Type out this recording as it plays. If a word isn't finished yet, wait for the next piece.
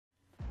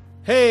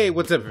Hey,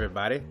 what's up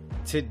everybody?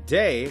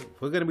 Today,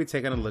 we're going to be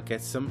taking a look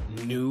at some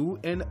new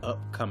and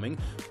upcoming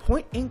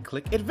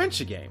point-and-click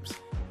adventure games.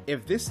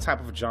 If this type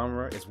of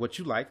genre is what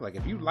you like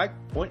if you like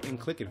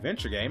point-and-click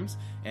adventure games,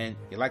 and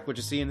you like what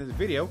you see in this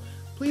video,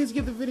 please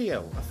give the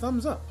video a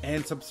thumbs up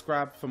and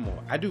subscribe for more.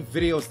 I do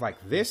videos like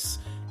this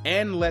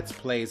and Let's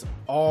Plays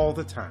all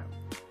the time.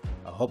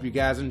 I hope you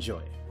guys enjoy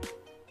it.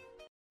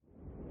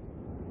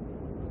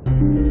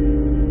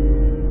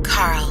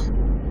 Carl,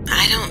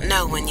 I don't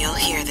know when you'll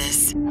hear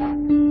this.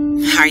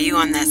 Are you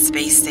on that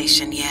space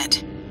station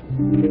yet?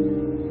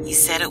 You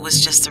said it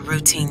was just a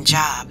routine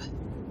job.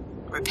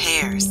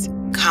 Repairs,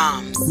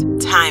 comms,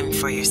 time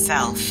for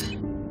yourself.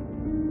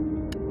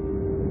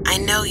 I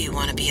know you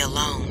want to be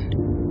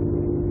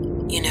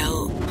alone. You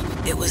know,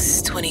 it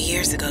was 20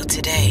 years ago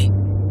today.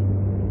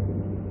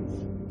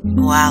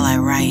 While I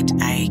write,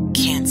 I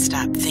can't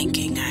stop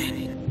thinking.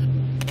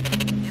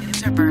 It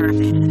was her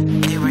birthday.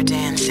 They were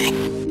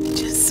dancing.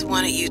 Just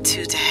wanted you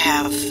two to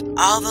have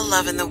all the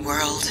love in the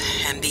world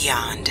and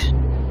beyond.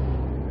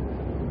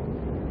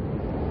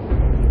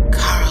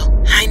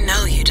 Carl, I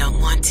know you don't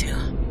want to,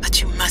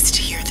 but you must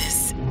hear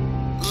this.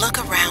 Look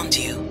around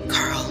you,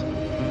 Carl,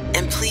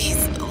 and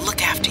please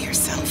look after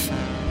yourself.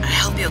 I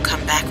hope you'll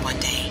come back one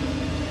day.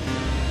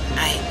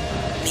 I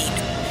mean,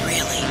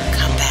 really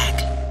come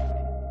back.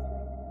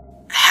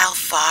 How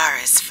far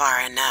is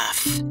far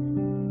enough?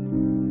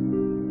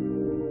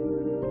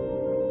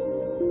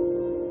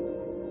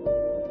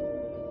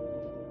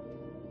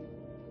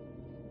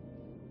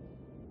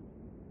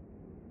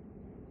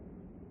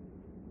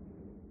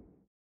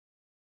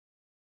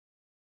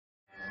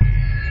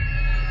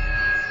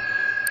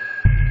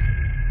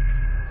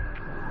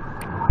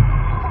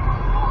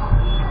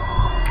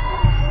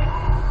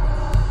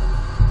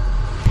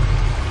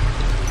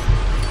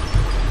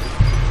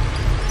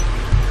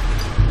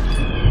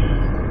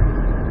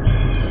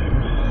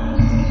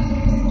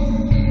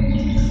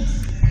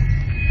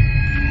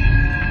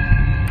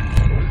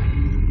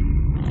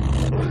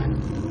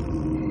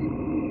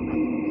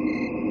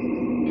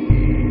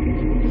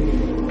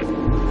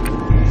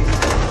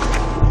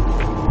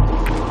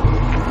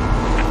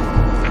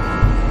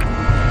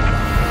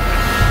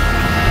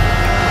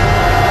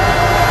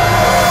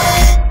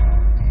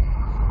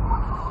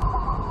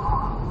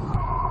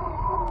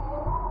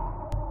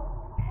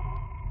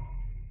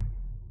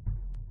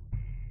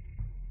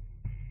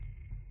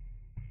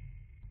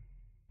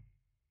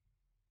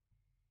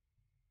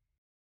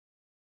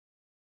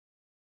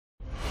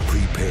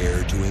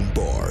 Prepare to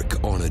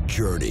embark on a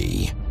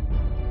journey.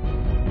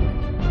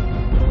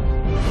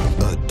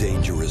 A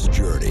dangerous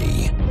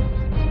journey.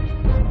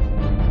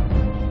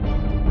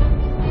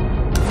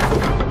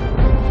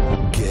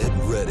 Get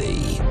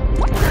ready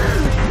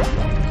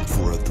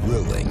for a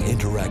thrilling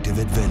interactive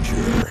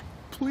adventure.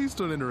 Please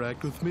don't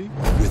interact with me.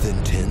 With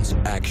intense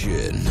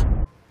action.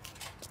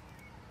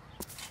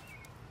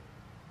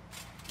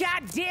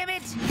 God damn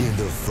it! In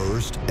the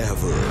first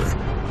ever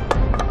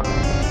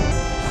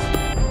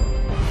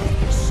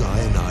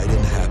Cyanide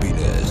and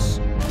Happiness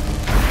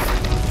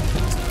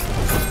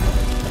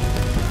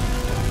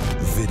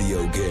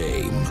video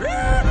game.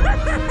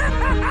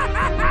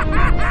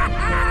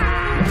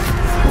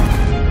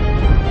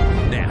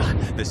 Now,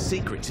 the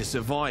secret to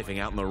surviving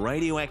out in the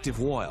radioactive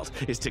wild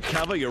is to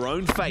cover your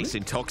own face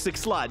in toxic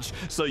sludge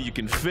so you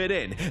can fit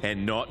in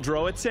and not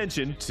draw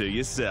attention to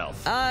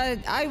yourself.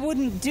 I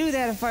wouldn't do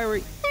that if I were...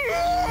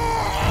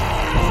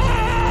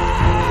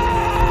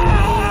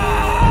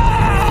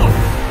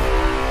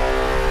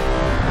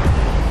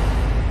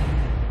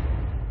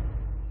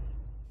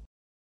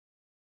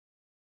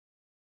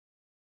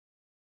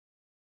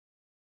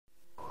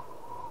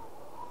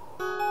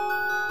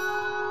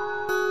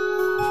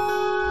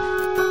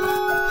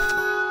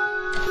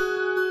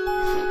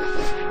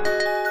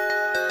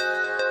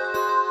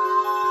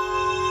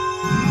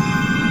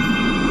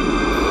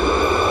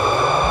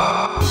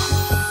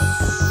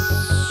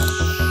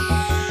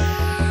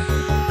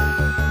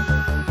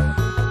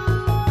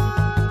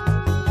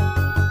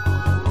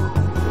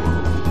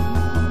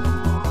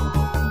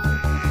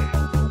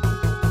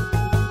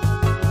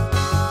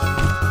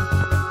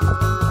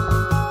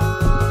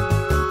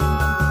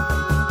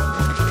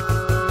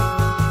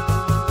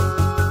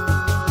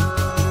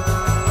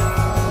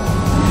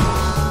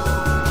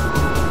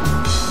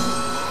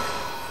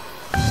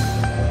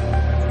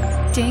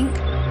 Dink?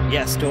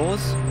 Yes,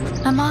 Dawes?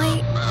 Am I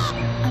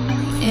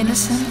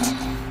innocent?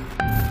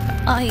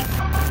 I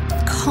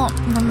can't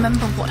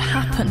remember what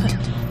happened.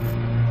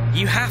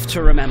 You have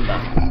to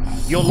remember.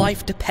 Your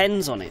life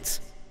depends on it.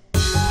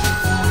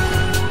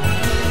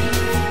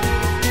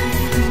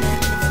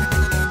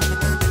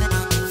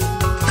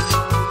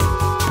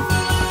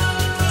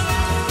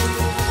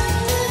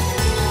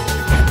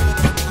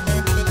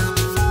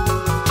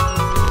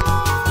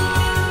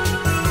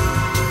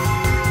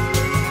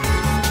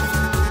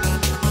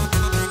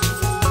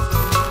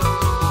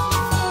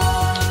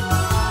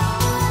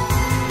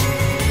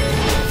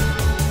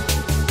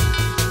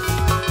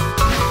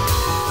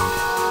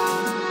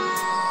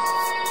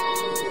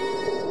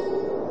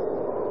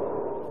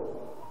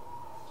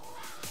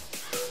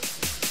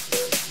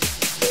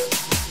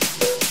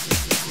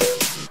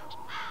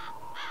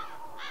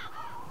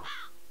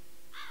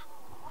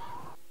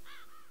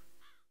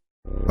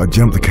 I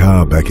jumped the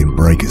car back in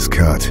Breaker's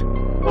Cut.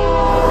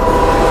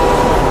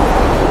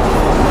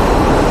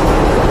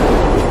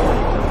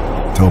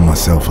 Told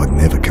myself I'd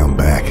never come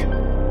back.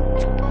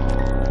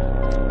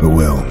 But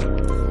well,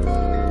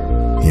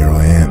 here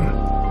I am.